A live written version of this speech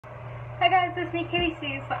Hi guys, it's me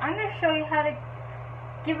Casey. So I'm going to show you how to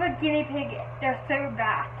give a guinea pig their third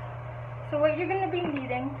bath. So what you're going to be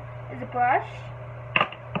needing is a brush,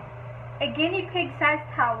 a guinea pig sized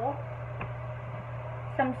towel,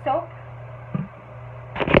 some soap,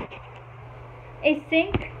 a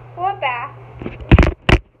sink or a bath,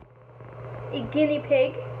 a guinea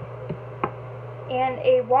pig, and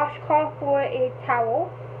a washcloth or a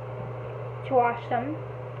towel to wash them,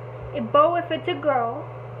 a bowl if it's a girl,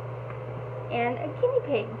 and a guinea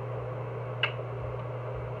pig.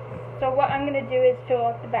 So what I'm going to do is fill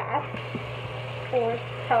up the bath or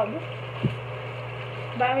tub,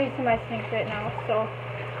 but I'm using my sink right now, so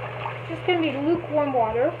it's just going to be lukewarm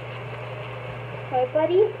water. Alright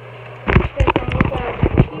buddy, there's some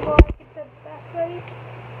tea while I get the bath ready.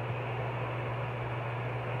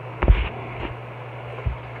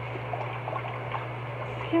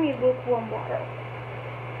 It's going to be lukewarm water.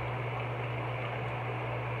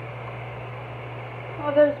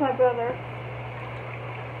 Oh, there's my brother.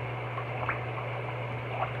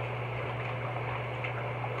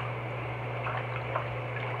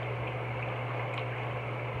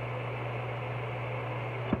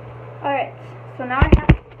 Alright, so now I have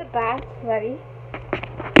the bath ready.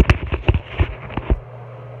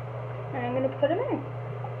 And I'm going to put him in.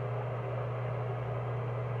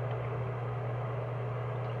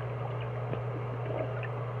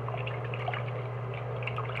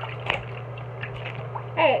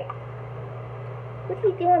 Hey, what are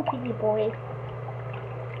you doing, piggy boy?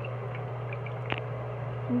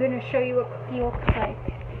 I'm going to show you what Cookie looks like.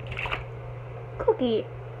 Cookie!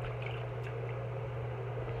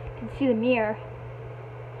 You can see the mirror.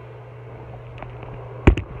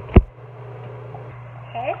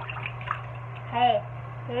 Hey? Hey.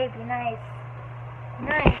 Hey, be nice.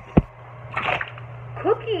 Nice.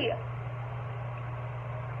 Cookie!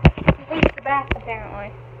 He hates the bath,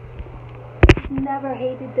 apparently. Never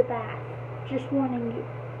hated the bath. Just warning you.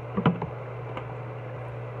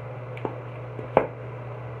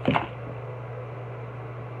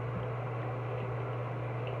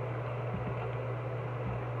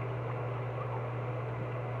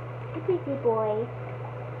 Good boy.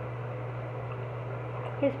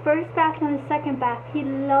 His first bath and his second bath, he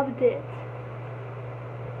loved it.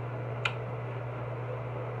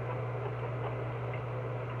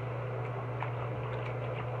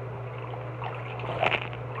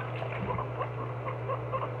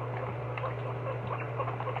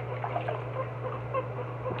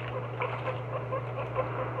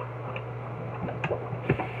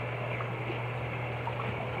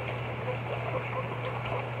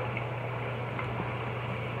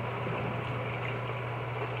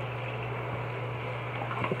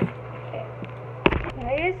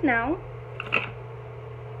 There he is now.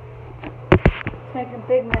 It's making a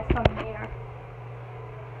big mess on the mirror.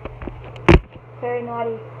 Very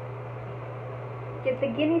naughty. Get the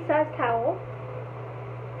guinea-sized towel.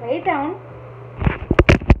 Lay it down.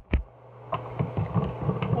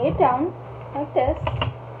 Lay it down like this.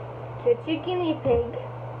 Get your guinea pig.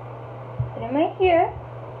 Put him right here.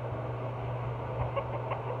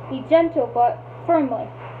 Be gentle but firmly.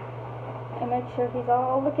 And make sure he's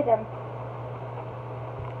all. Look at him.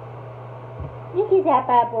 Look at that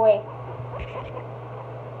bad boy.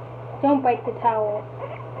 Don't bite the towel.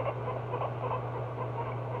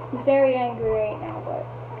 He's very angry right now, but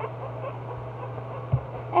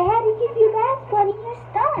I had to give you a bath, buddy. You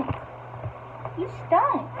stunk. You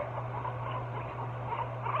stunk.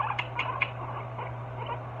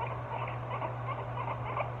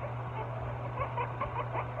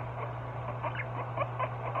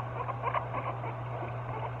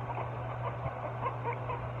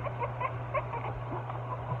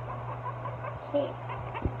 Okay.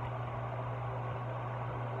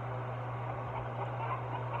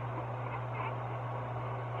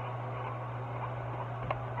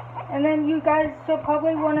 And then you guys are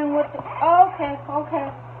probably wondering what the... Oh, okay.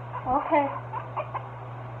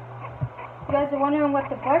 You guys are wondering what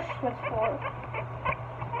the brush was for.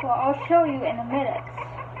 Well, I'll show you in a minute.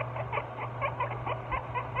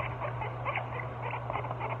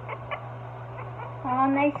 All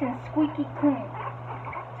nice and squeaky clean.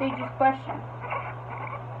 So you just brush him.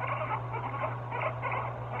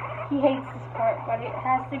 He hates this part, but it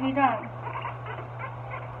has to be done.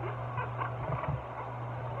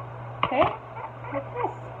 Okay? Like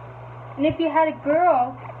this. And if you had a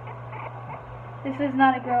girl, this is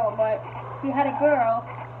not a girl, but if you had a girl,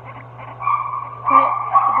 put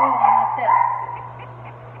the girl on like this.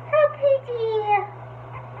 How pretty!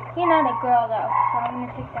 You're not a girl though, so I'm going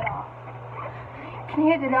to take that off. You can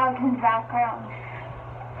hear the dog in the background.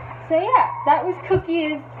 So yeah, that was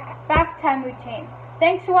Cookie's bath time routine.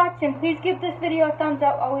 Thanks for watching. Please give this video a thumbs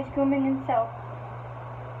up. Always grooming himself.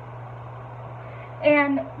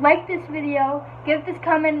 And like this video. Give this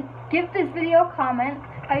video a comment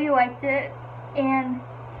how you liked it. And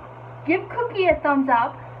give Cookie a thumbs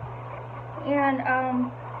up. And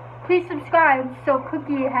please subscribe so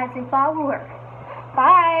Cookie has a follower.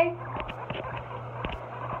 Bye.